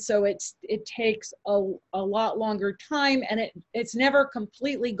horse. And so it takes a lot longer time, and it's never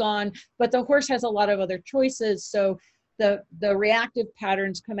completely gone, but the horse has a lot of other choices. So the reactive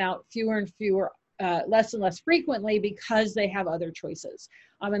patterns come out fewer and fewer, less and less frequently because they have other choices.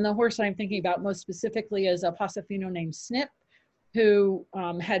 And the horse that I'm thinking about most specifically is a Pasofino named Snip, who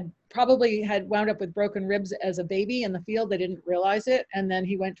had wound up with broken ribs as a baby in the field. They didn't realize it. And then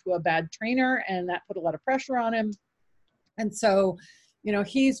he went to a bad trainer, and that put a lot of pressure on him. And so,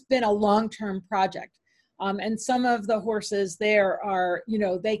 he's been a long-term project. And some of the horses there are,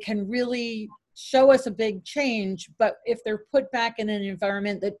 they can really show us a big change, but if they're put back in an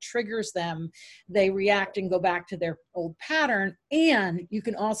environment that triggers them, they react and go back to their old pattern. And you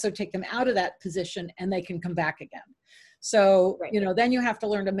can also take them out of that position and they can come back again. So, then you have to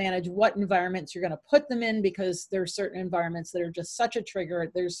learn to manage what environments you're going to put them in, because there are certain environments that are just such a trigger.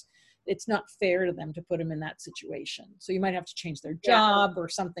 It's not fair to them to put them in that situation. So you might have to change their job or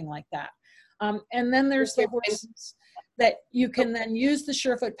something like that. And then there's the horses that you can then use the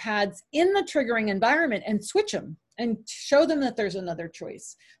Surefoot pads in the triggering environment and switch them and show them that there's another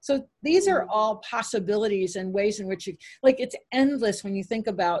choice. So these are all possibilities and ways in which it's endless when you think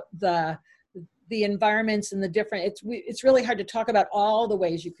about the environments and the different, it's really hard to talk about all the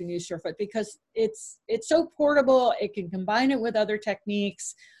ways you can use Surefoot because it's so portable. It can combine it with other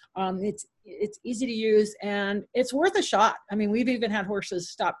techniques. It's easy to use, and it's worth a shot. I mean, we've even had horses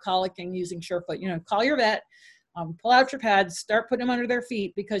stop colicking using Surefoot. Call your vet, pull out your pads, start putting them under their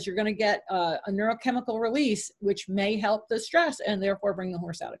feet, because you're going to get a neurochemical release, which may help the stress and therefore bring the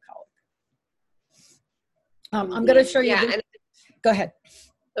horse out of colic. I'm going to show you. Go ahead.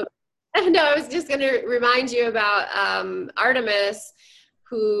 No, I was just going to remind you about Artemis,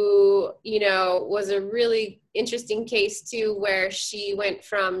 who, was a really interesting case too, where she went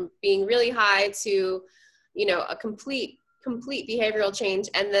from being really high to, a complete behavioral change.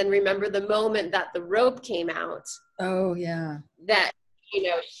 And then remember the moment that the rope came out. Oh yeah. That,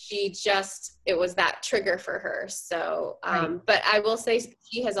 it was that trigger for her. So, but I will say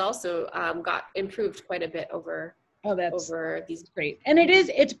she has also got improved quite a bit over these. Great. And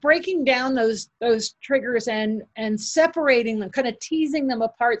it's breaking down those triggers and separating them, kind of teasing them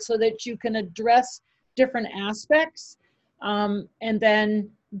apart so that you can address different aspects, and then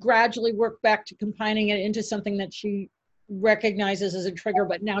gradually work back to combining it into something that she recognizes as a trigger,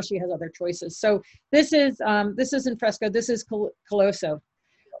 but now she has other choices. So this isn't Fresco, this is Colosso.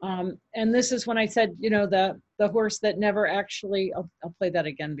 And this is when I said, the horse that never actually, I'll play that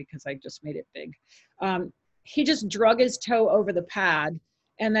again because I just made it big. He just drug his toe over the pad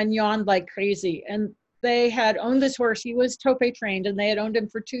and then yawned like crazy. And they had owned this horse. He was tope trained, and they had owned him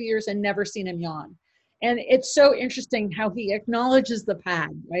for 2 years and never seen him yawn. And it's so interesting how he acknowledges the pad,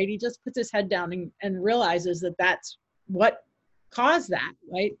 right? He just puts his head down and realizes that that's what caused that,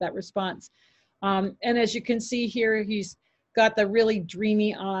 right? That response. And as you can see here, he's got the really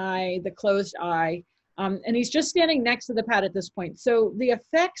dreamy eye, the closed eye. And he's just standing next to the pad at this point. So the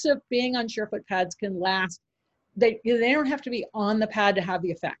effects of being on Surefoot pads can last. They don't have to be on the pad to have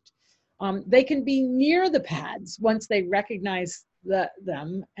the effect. They can be near the pads once they recognize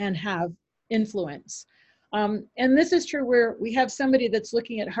them and have influence. And this is true where we have somebody that's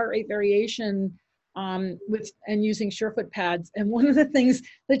looking at heart rate variation and using Surefoot pads. And one of the things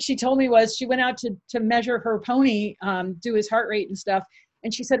that she told me was she went out to measure her pony, do his heart rate and stuff.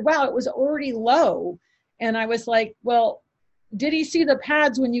 And she said, wow, it was already low. And I was like, well, did he see the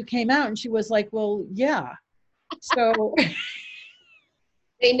pads when you came out? And she was like, well, yeah. So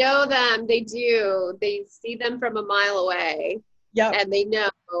They know them. They do. They see them from a mile away. Yep. And they know.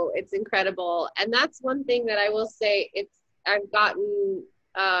 It's incredible. And that's one thing that I will say I've gotten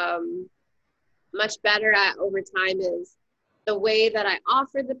much better at over time is the way that I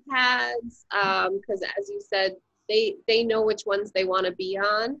offer the pads. Because as you said, they know which ones they want to be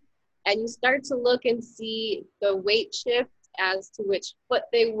on. And you start to look and see the weight shift as to which foot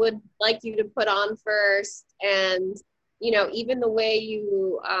they would like you to put on first. And, you know, even the way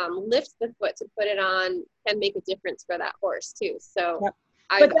you lift the foot to put it on can make a difference for that horse too. So yep.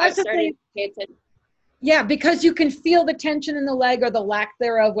 I've started to pay attention. Yeah, because you can feel the tension in the leg or the lack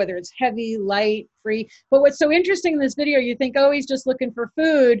thereof, whether it's heavy, light, free. But what's so interesting in this video, you think, oh, he's just looking for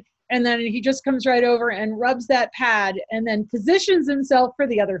food. And then he just comes right over and rubs that pad and then positions himself for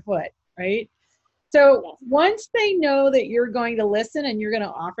the other foot, right? So once they know that you're going to listen and you're going to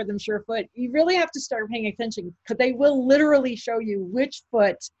offer them Surefoot, you really have to start paying attention because they will literally show you which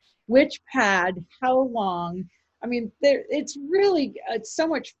foot, which pad, how long. I mean, it's so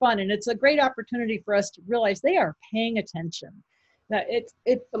much fun, and it's a great opportunity for us to realize they are paying attention. That it's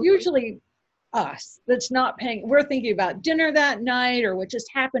usually us that's not paying. We're thinking about dinner that night or what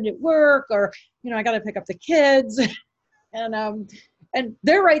just happened at work, or, you know, I got to pick up the kids. And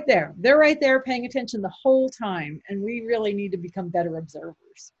they're right there. They're right there paying attention the whole time. And we really need to become better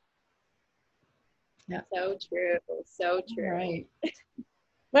observers. Yeah. So true. So true. Right.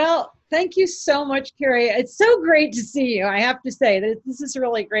 Well, thank you so much, Carrie. It's so great to see you. I have to say that this is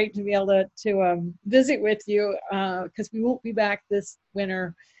really great to be able to visit with you because we won't be back this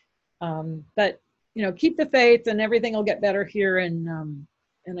winter. But, you know, keep the faith and everything will get better here. And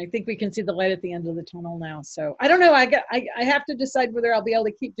I think we can see the light at the end of the tunnel now. So I don't know. I have to decide whether I'll be able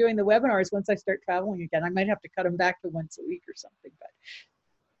to keep doing the webinars once I start traveling again. I might have to cut them back to once a week or something. But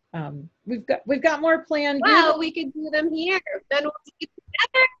we've got more planned. Well, we could do them here. Then we'll do it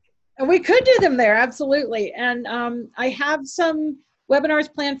together. And we could do them there, absolutely. And I have some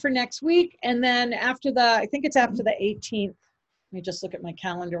webinars planned for next week. And then after I think it's after the 18th. Let me just look at my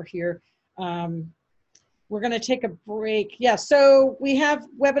calendar here. We're going to take a break. Yeah, so we have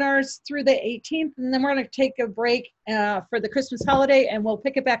webinars through the 18th, and then we're going to take a break for the Christmas holiday, and we'll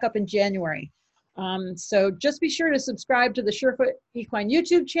pick it back up in January. So just be sure to subscribe to the Surefoot Equine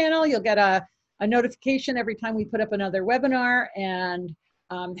YouTube channel. You'll get a notification every time we put up another webinar, and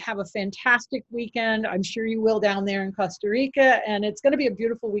have a fantastic weekend. I'm sure you will down there in Costa Rica, and it's going to be a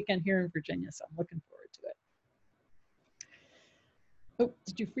beautiful weekend here in Virginia, so I'm looking forward to it. Oh,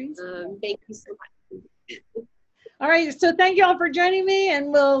 did you freeze? Thank you so much. All right, so thank you all for joining me,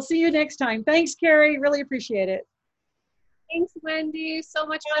 and we'll see you next time. Thanks, Carrie. Really appreciate it. Thanks, Wendy. So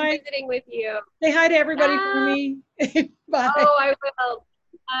much fun visiting with you. Say hi to everybody for me. Bye. Oh, I will.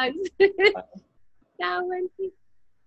 Ciao, Wendy.